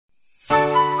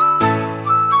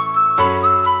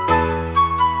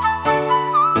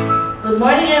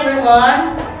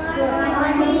everyone.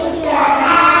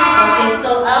 Okay,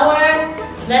 so our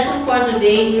lesson for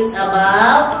today is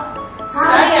about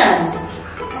science.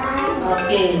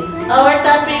 Okay, our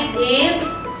topic is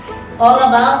all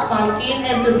about pumpkin,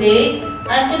 and today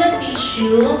I'm gonna teach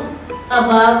you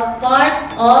about parts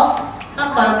of a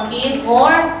pumpkin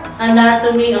or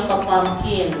anatomy of a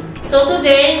pumpkin. So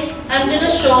today I'm gonna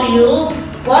show you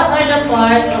what are the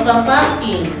parts of a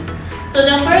pumpkin. So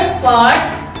the first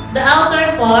part, the outer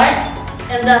part,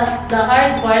 and the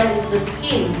hard part is the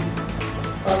skin.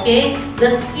 Okay,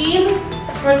 the skin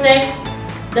protects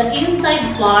the inside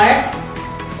part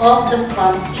of the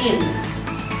pumpkin.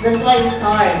 That's why it's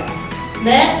hard.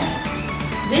 Next,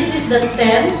 this is the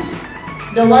stem,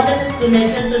 the one that is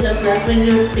connected to the plant when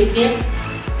you pick it.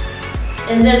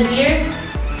 And then here,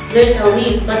 there's a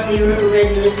leaf, but they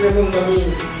already removed the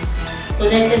leaves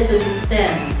connected to the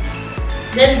stem.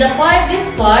 Then this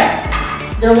part,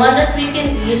 the one that we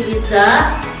can eat is the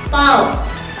pulp.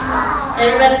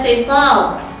 Everybody say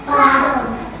pulp.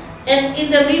 And in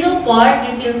the middle part,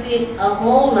 you can see a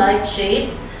hole-like shape.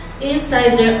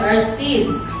 Inside there are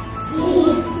seeds.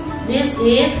 This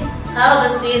is how the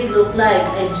seed look like.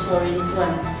 I'm sorry,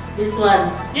 this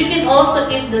one. You can also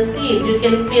eat the seed. You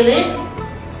can peel it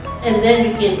and then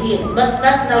you can eat. But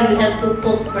not now, you have to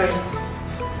cook first.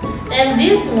 And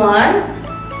this one,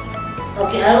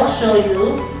 okay, I will show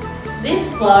you. This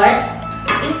part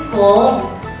is called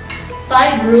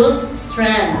fibrous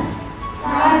strand.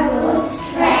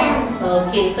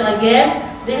 Okay, so again,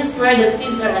 this is where the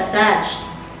seeds are attached.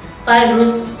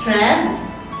 Fibrous strand.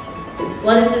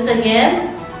 What is this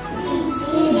again?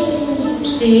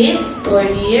 Seeds, or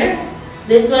here.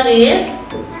 This one is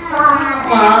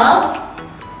pulp,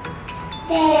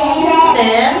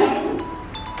 stem,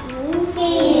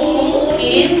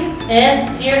 skin, and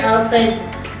here outside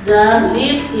the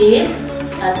leaf is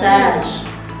attached.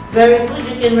 Very good,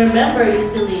 you can remember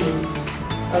easily.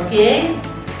 Okay?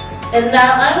 And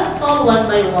now I will call one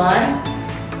by one.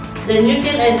 Then you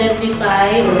can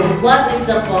identify what is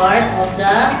the part of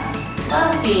the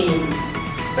pumpkin.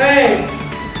 First,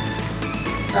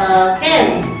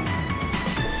 Ken.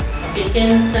 Okay,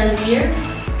 Ken, stand here.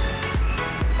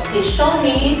 Okay, show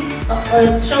me,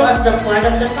 or show us the part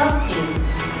of the pumpkin.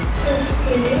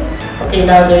 Okay,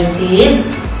 now there's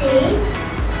seeds.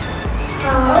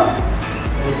 Pulp.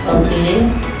 Okay.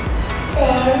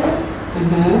 Stem.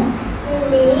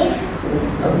 Leaf.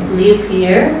 Leaf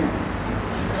here.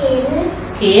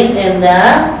 Skin and the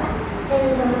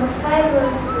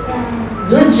fibrous gland.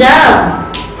 Good job.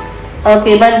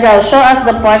 Okay, Banjao, show us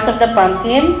the parts of the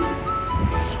pumpkin.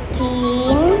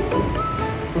 Skin.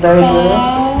 Very good.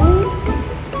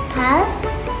 Pulp.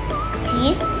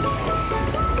 Seeds.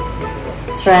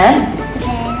 Strand.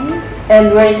 Stem.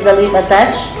 And where is the leaf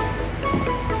attached?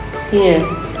 Here.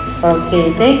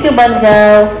 Okay, thank you,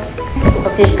 Banjao.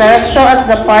 Okay, Karat, show us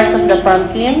the parts of the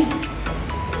pumpkin.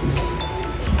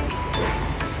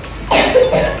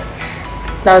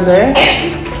 Louder.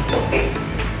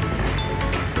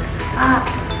 Up.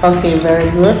 Okay, very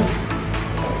good.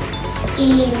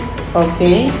 Skin.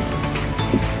 Okay.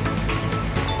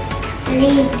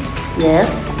 Leaves.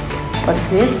 Yes. What's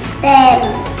this?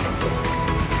 Stem.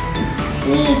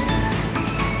 Seed.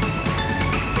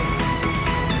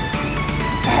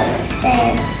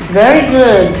 Stem. Very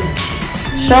good.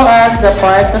 Show us the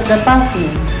parts of the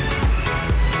pumpkin.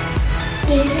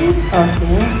 Skin.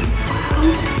 Okay.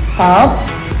 Pulp.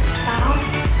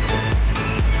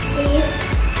 Seed.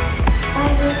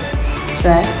 Fibrous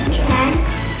Strand. gland.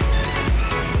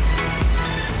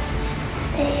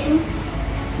 Stem.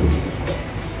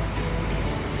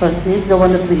 What's this? The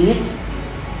one that we eat?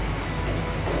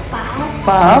 Pulp.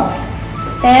 Pulp.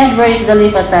 And where is the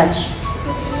leaf attached?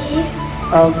 Leaf.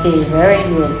 Okay, very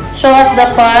good. Show us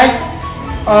the parts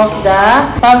of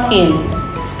the pumpkin.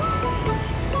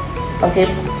 Okay,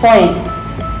 point.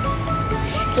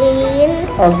 Skin.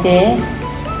 Okay.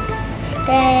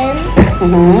 Stem.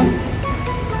 Leaf.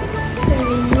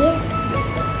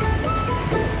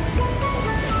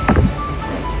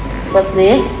 What's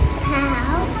this?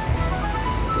 Pulp.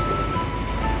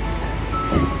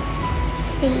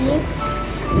 Seed.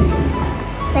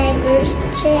 Fibrous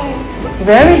gland.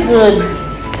 Very good.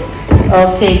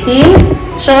 Okay, team,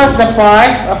 show us the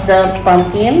parts of the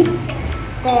pumpkin.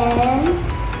 Stem.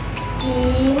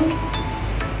 Skin.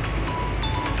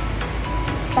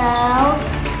 Pulp.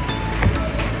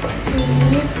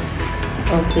 Seed.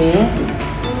 Okay.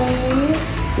 Leaf.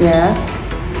 Yeah.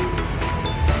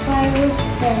 Fibrous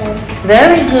gland.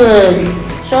 Very good.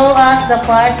 Show us the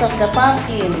parts of the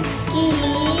pumpkin.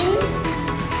 Skin.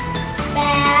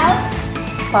 Pulp.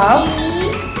 Pulp.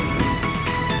 Seed.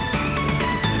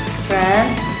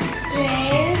 Strength.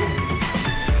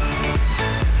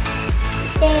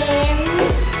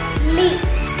 Leaf.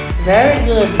 Very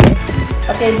good.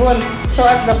 Okay, Boon, show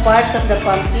us the parts of the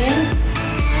pumpkin.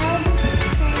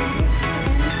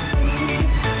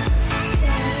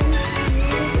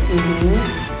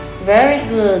 Very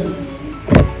good.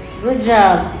 Good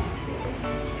job.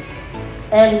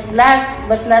 And last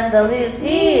but not the least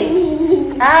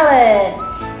is Alex.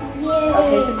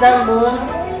 Okay, sit down,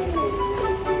 Boon.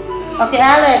 Okay,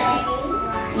 Alex.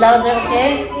 Louder,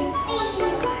 okay?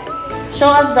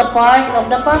 Show us the parts of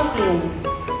the pumpkin.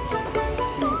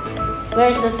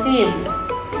 Where's the seed?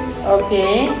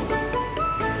 Okay.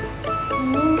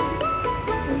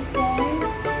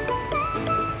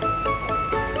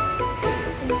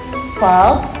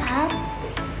 Pulp.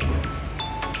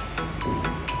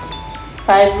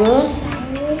 Fibrous.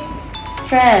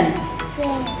 Strand.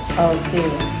 Okay.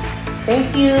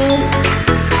 Thank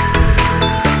you.